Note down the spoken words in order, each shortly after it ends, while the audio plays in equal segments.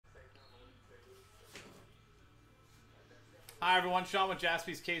Hi everyone, Sean with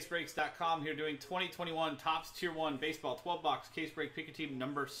JaspysCaseBreaks.com here doing 2021 Topps Tier 1 Baseball 12-box case break pick a team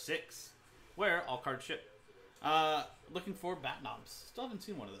number 6, where all cards ship. Looking for bat knobs. Still haven't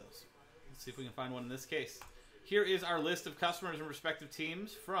seen one of those. Let's see if we can find one in this case. Here is our list of customers and respective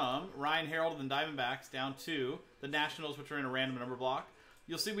teams from Ryan Harold and the Diamondbacks down to the Nationals, which are in a random number block.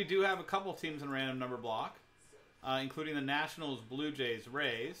 You'll see we do have a couple teams in a random number block, including the Nationals, Blue Jays,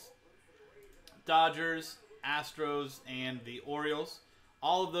 Rays, Dodgers, Astros, and the Orioles.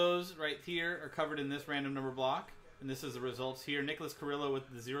 All of those right here are covered in this random number block, and this is the results here. Nicholas Carrillo with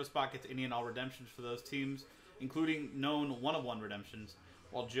the 0 spot gets any and all redemptions for those teams, including known 1-of-1 redemptions,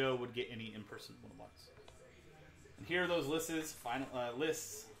 while Joe would get any in-person 1-of-1s. And here are those lists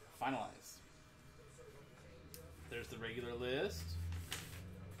finalized. There's the regular list,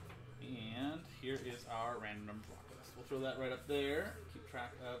 and here is our random number block list. We'll throw that right up there, keep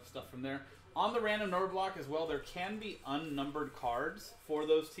track of stuff from there. On the random number block as well, there can be unnumbered cards for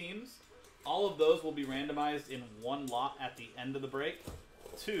those teams. All of those will be randomized in one lot at the end of the break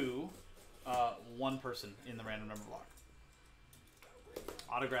to one person in the random number block.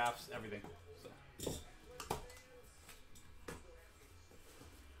 Autographs, everything. So.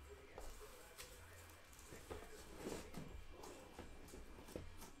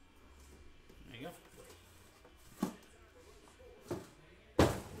 There you go.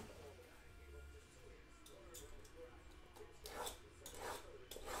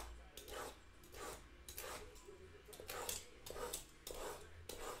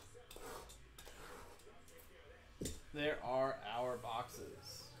 There are our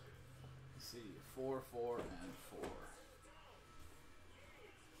boxes. Let's see, 4, 4, and 4.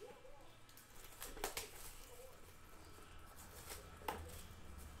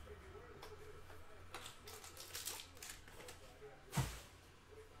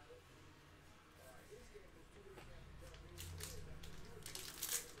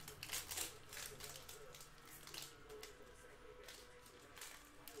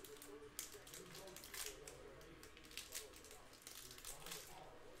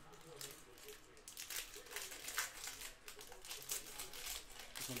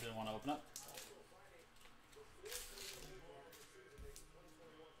 This one didn't want to open up.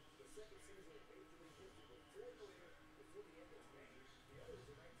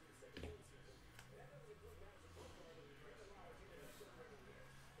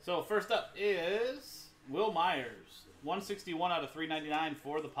 So first up is Will Myers, 161 out of 399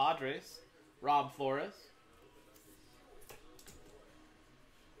 for the Padres. Rob Flores.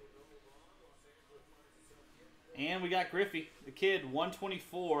 And we got Griffey, the kid,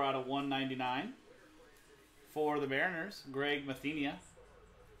 124 out of 199 for the Mariners. Greg Mathenia.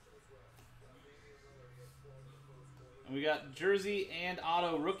 And we got jersey and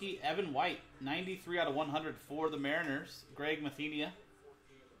auto rookie Evan White, 93 out of 100 for the Mariners. Greg Mathenia.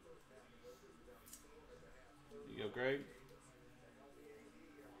 There you go, Greg.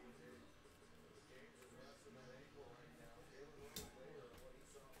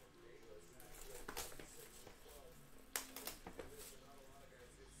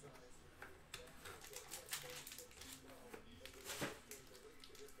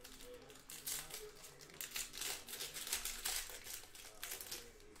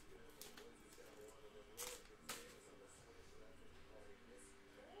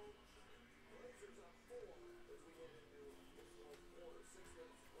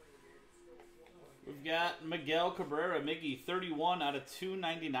 We've got Miguel Cabrera, Miggy, 31 out of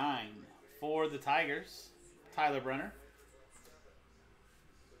 299 for the Tigers. Tyler Brenner.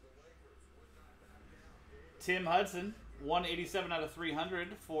 Tim Hudson, 187 out of 300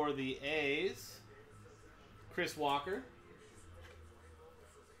 for the A's. Chris Walker.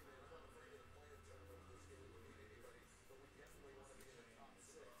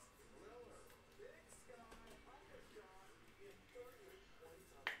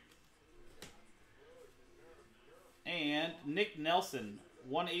 And Nick Nelson,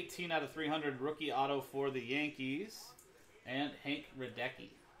 118 out of 300 rookie auto for the Yankees. And Hank Radecki.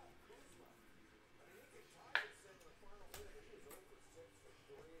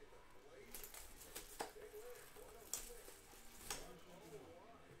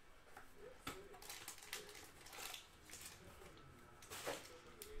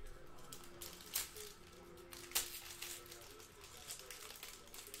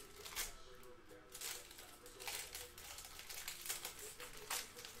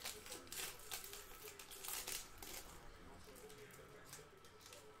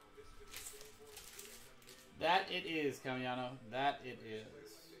 That it is, Camiano. That it is.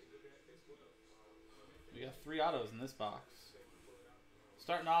 We got 3 autos in this box.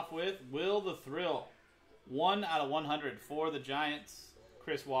 Starting off with Will the Thrill. 1 out of 100 for the Giants,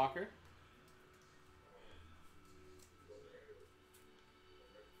 Chris Walker.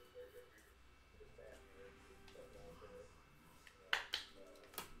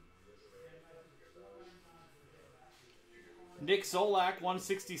 Nick Solak,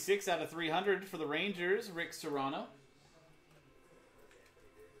 166 out of 300 for the Rangers, Rick Serrano.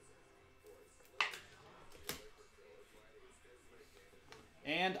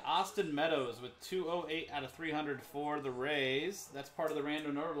 And Austin Meadows with 208 out of 300 for the Rays. That's part of the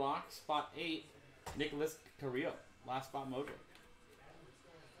random number block. Spot 8, Nicholas Carrillo. Last spot mojo.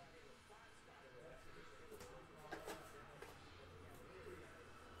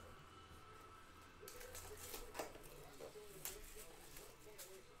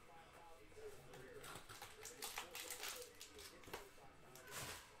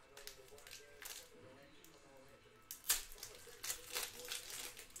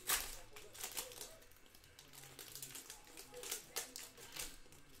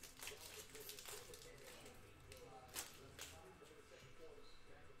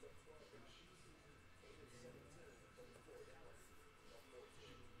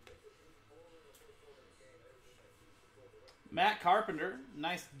 Matt Carpenter,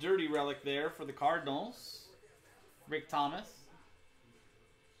 nice dirty relic there for the Cardinals. Rick Thomas.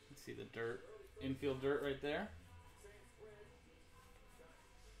 Let's see the dirt, infield dirt right there.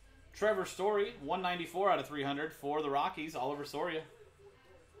 Trevor Story, 194 out of 300 for the Rockies, Oliver Soria.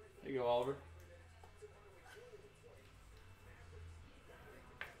 There you go, Oliver.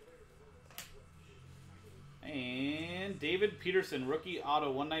 And David Peterson, rookie auto,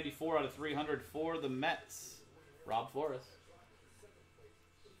 194 out of 300 for the Mets, Rob Flores.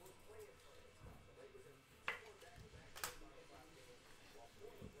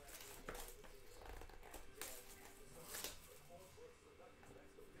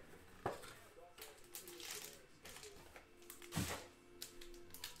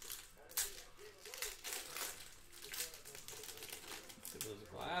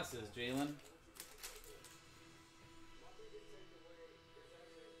 Glasses, Jalen.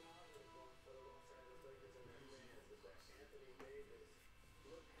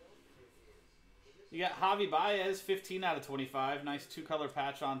 You got Javi Baez, 15 out of 25. Nice two-color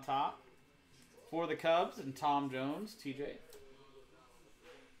patch on top for the Cubs. And Tom Jones, TJ.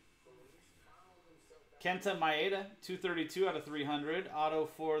 Kenta Maeda, 232 out of 300. Auto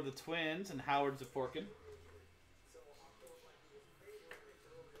for the Twins and Howard Zaporkin.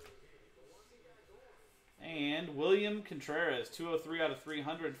 And William Contreras, 203 out of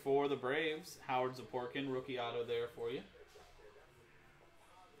 300 for the Braves. Howard Zaporkin, rookie auto there for you.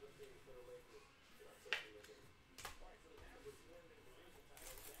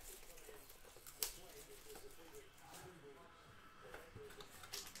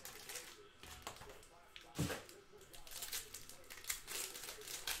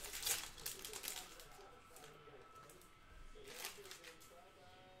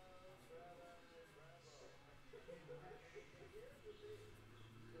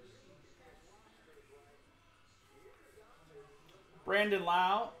 Brandon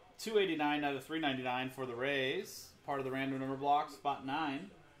Lau, 289 out of 399 for the Rays. Part of the random number block, spot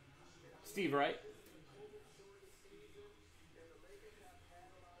 9. Steve Wright.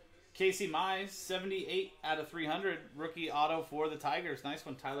 Casey Mize, 78 out of 300. Rookie auto for the Tigers. Nice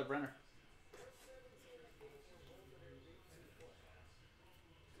one, Tyler Brenner.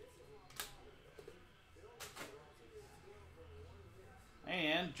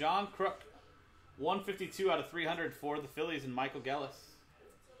 And John Crook, 152 out of 300 for the Phillies and Michael Gellis.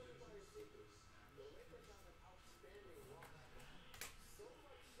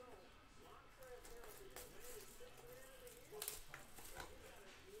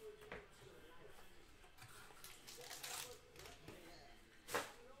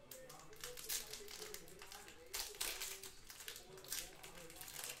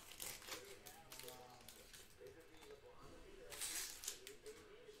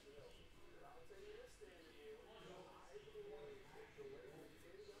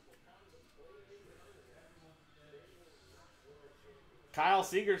 Kyle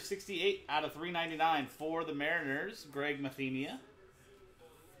Seager, 68 out of 399 for the Mariners. Greg Mathenia.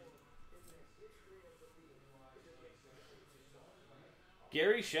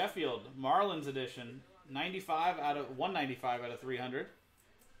 Gary Sheffield, Marlins edition, 195 out of 300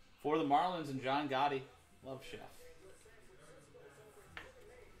 for the Marlins and John Gotti. Love Chef.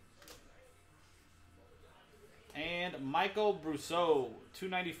 And Michael Brousseau,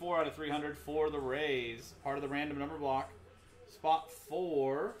 294 out of 300 for the Rays. Part of the random number block. Spot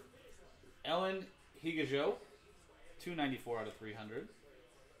 4, Ellen Higajo, 294 out of 300.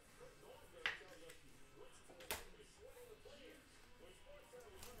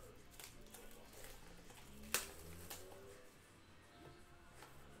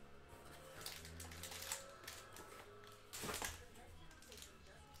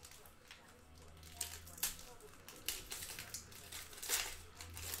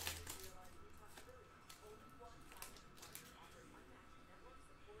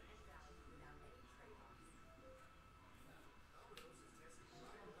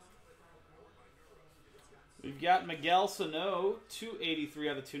 We've got Miguel Sano, 283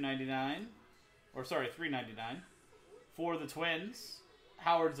 out of 299. Or sorry, 399. For the Twins,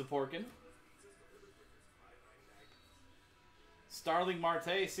 Howard Zaporkin. Starling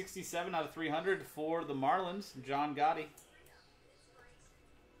Marte, 67 out of 300 for the Marlins, John Gotti.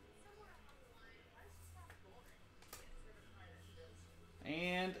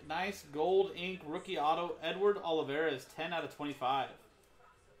 And nice gold ink rookie auto, Edward Olivares, 10 out of 25.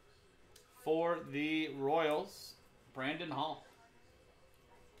 For the Royals, Brandon Hall.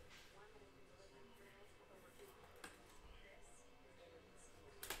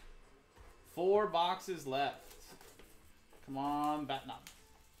 Four boxes left. Come on, Batman.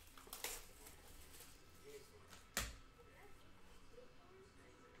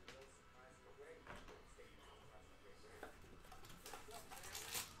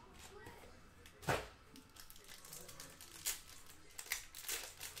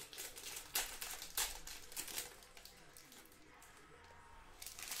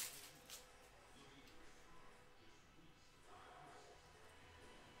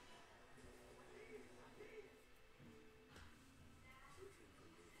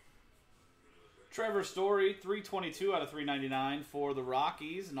 Trevor Story, 322 out of 399 for the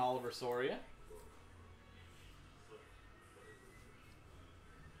Rockies and Oliver Soria.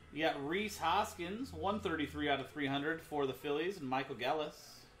 You got Rhys Hoskins, 133 out of 300 for the Phillies and Michael Gallis.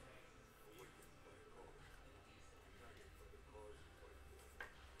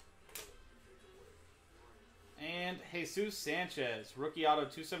 And Jesus Sanchez, rookie auto,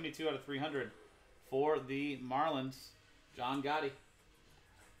 272 out of 300 for the Marlins, John Gotti.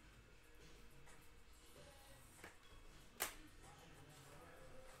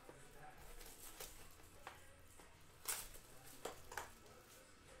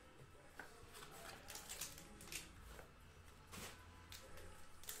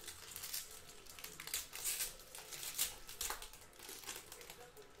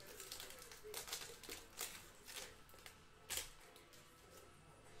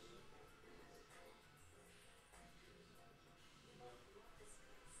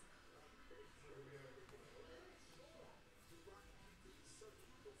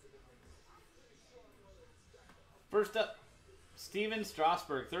 First up, Steven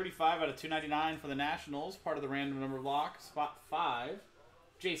Strasburg, 35 out of 299 for the Nationals, part of the random number block. Spot 5,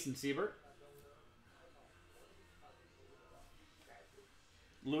 Jason Siebert.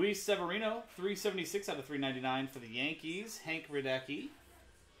 Luis Severino, 376 out of 399 for the Yankees, Hank Radecki.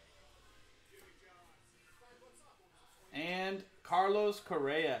 And Carlos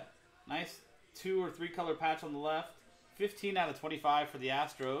Correa, nice 2 or 3 color patch on the left. 15 out of 25 for the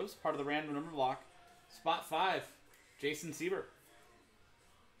Astros, part of the random number block. Spot 5, Jason Siebert.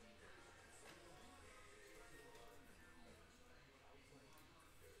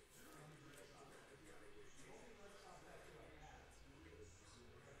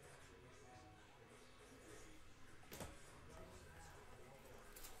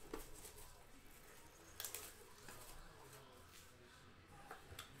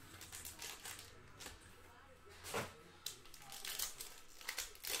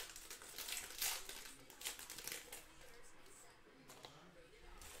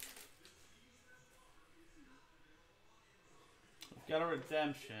 Got a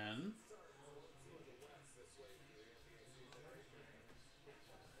redemption.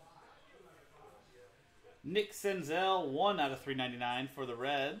 Nick Senzel, 1 out of 399 for the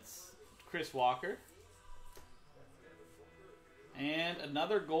Reds, Chris Walker. And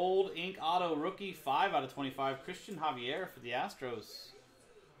another gold ink auto rookie, 5 out of 25, Christian Javier for the Astros.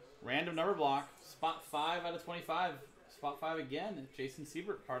 Random number block, spot 5 out of 25. Spot 5 again, Jason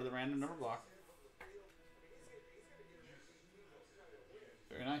Siebert, part of the random number block.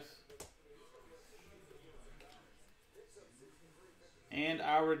 Very nice. And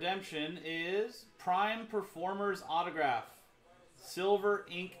our redemption is Prime Performers Autograph, Silver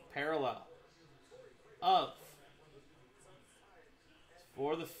Ink Parallel of,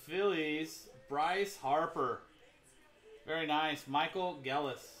 for the Phillies, Bryce Harper. Very nice. Michael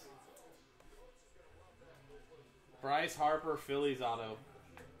Gallis. Bryce Harper, Phillies auto.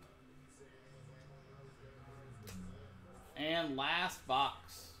 And last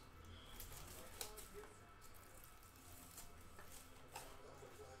box.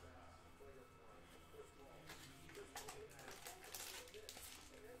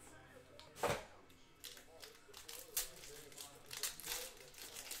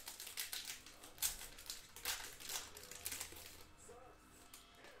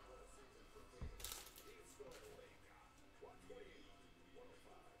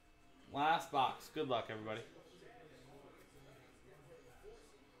 Last box. Good luck, everybody.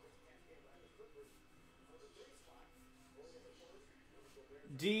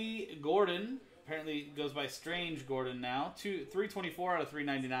 D. Gordon, apparently goes by Strange Gordon now. 324 out of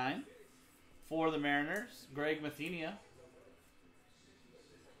 399 for the Mariners. Greg Mathenia.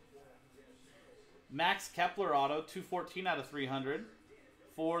 Max Kepler auto, 214 out of 300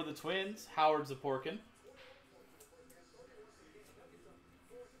 for the Twins. Howard Zaporkin.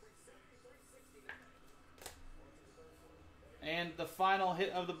 And the final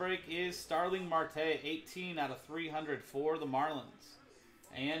hit of the break is Starling Marte, 18 out of 300 for the Marlins.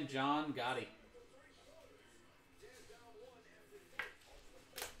 And John Gotti.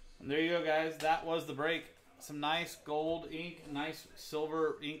 And there you go, guys. That was the break. Some nice gold ink, nice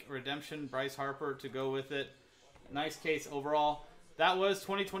silver ink redemption. Bryce Harper to go with it. Nice case overall. That was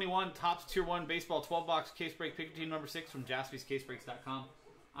 2021 Topps Tier 1 Baseball 12-box case break pick team number 6 from JaspysCaseBreaks.com.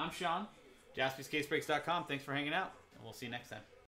 I'm Sean, JaspysCaseBreaks.com. Thanks for hanging out, and we'll see you next time.